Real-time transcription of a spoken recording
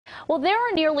Well, there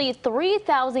are nearly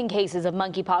 3,000 cases of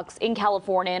monkeypox in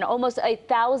California, and almost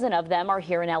 1,000 of them are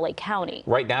here in LA County.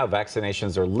 Right now,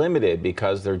 vaccinations are limited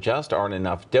because there just aren't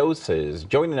enough doses.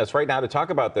 Joining us right now to talk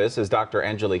about this is Dr.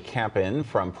 Angelique Campen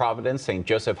from Providence St.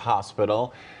 Joseph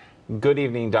Hospital. Good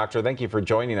evening, doctor. Thank you for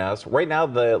joining us. Right now,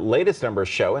 the latest numbers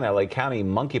show in LA County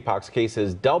monkeypox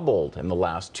cases doubled in the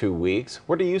last 2 weeks.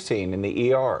 What are you seeing in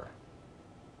the ER?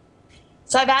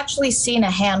 So I've actually seen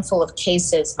a handful of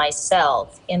cases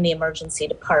myself in the emergency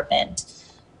department.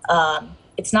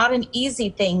 It's not an easy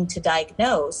thing to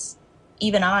diagnose.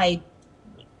 Even I,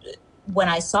 when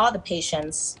I saw the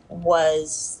patients,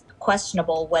 was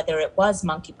questionable whether it was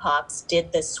monkeypox,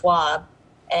 did the swab,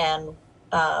 and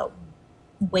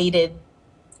waited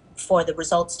for the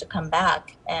results to come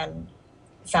back and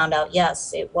found out,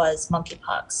 yes, it was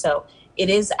monkeypox. So it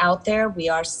is out there. We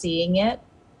are seeing it.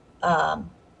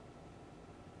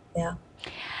 Yeah.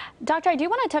 Doctor, I do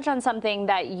want to touch on something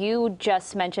that you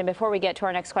just mentioned before we get to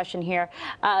our next question here.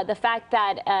 The fact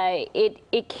that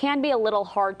it can be a little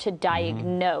hard to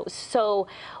diagnose. So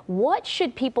what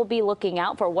should people be looking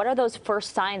out for? What are those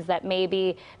first signs that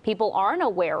maybe people aren't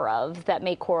aware of that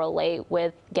may correlate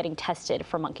with getting tested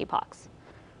for monkeypox?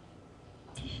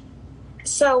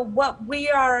 So what we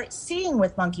are seeing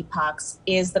with monkeypox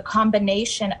is the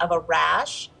combination of a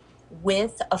rash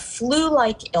with a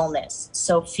flu-like illness.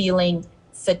 So feeling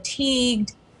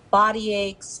fatigued, body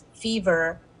aches,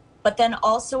 fever, but then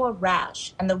also a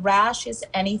rash. And the rash is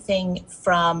anything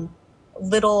from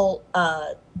little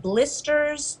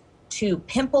blisters to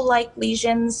pimple-like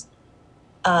lesions.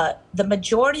 The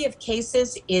majority of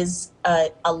cases is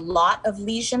a lot of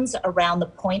lesions around the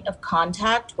point of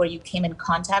contact where you came in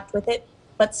contact with it.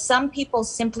 But some people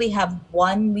simply have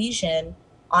one lesion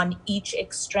on each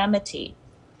extremity.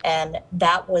 And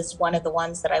that was one of the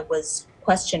ones that I was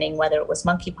questioning whether it was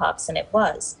monkeypox, and it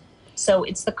was. So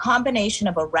it's the combination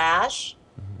of a rash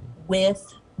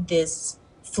with this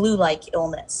flu-like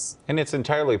illness. And it's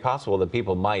entirely possible that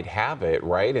people might have it,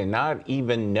 right, and not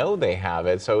even know they have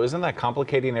it. So isn't that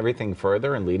complicating everything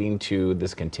further and leading to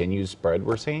this continued spread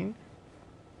we're seeing?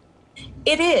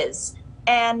 It is.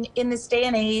 And in this day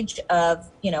and age of,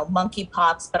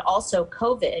 monkeypox, but also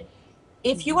COVID,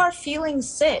 if you are feeling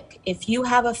sick, if you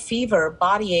have a fever,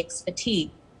 body aches, fatigue,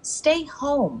 stay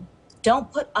home.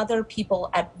 Don't put other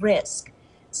people at risk.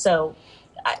 So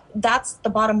that's the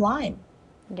bottom line.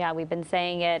 Yeah, we've been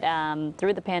saying it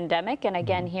through the pandemic, and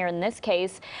again here in this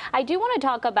case. I do want to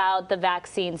talk about the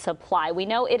vaccine supply. We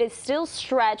know it is still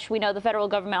stretched. We know the federal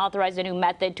government authorized a new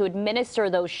method to administer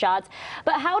those shots.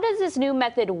 But how does this new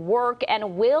method work,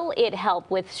 and will it help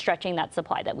with stretching that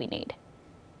supply that we need?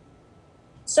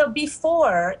 So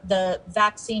before, the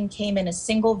vaccine came in a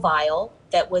single vial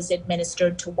that was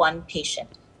administered to one patient.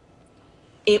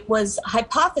 It was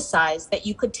hypothesized that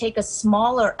you could take a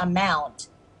smaller amount,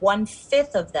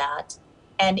 1/5 of that,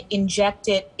 and inject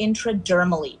it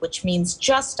intradermally, which means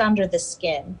just under the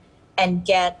skin, and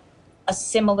get a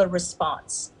similar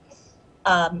response.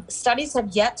 Studies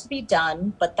have yet to be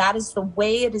done, but that is the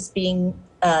way it is being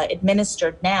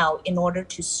administered now in order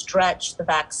to stretch the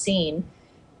vaccine.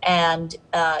 And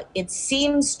it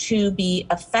seems to be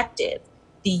effective.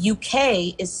 The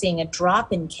UK is seeing a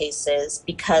drop in cases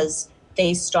because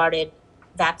they started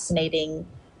vaccinating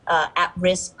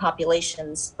at-risk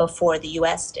populations before the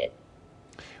US did.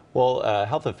 Well,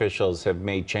 health officials have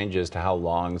made changes to how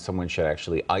long someone should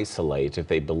actually isolate if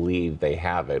they believe they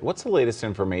have it. What's the latest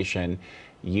information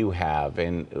you have,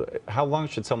 and how long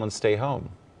should someone stay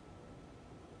home?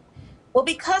 Well,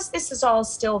 because this is all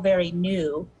still very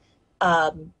new,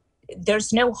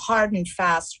 there's no hard and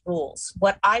fast rules.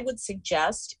 What I would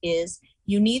suggest is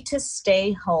you need to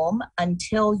stay home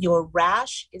until your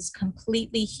rash is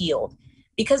completely healed,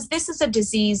 because this is a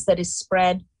disease that is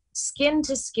spread skin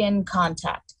to skin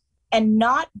contact, and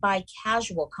not by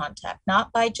casual contact,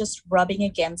 not by just rubbing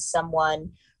against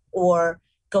someone or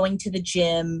going to the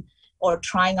gym or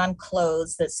trying on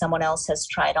clothes that someone else has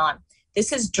tried on.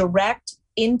 This is direct,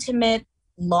 intimate,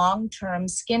 long-term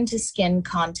skin-to-skin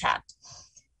contact.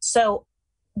 So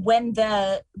when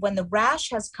the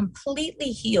rash has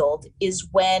completely healed is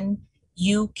when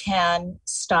you can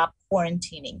stop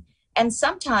quarantining. And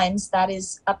sometimes that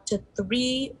is up to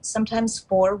 3, sometimes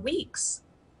 4 weeks.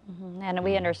 And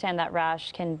we understand that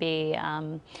rash can be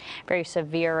very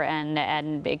severe,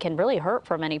 and it can really hurt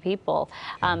for many people.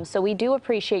 So we do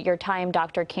appreciate your time,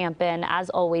 Dr. Campen.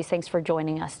 As always, thanks for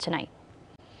joining us tonight.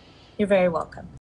 You're very welcome.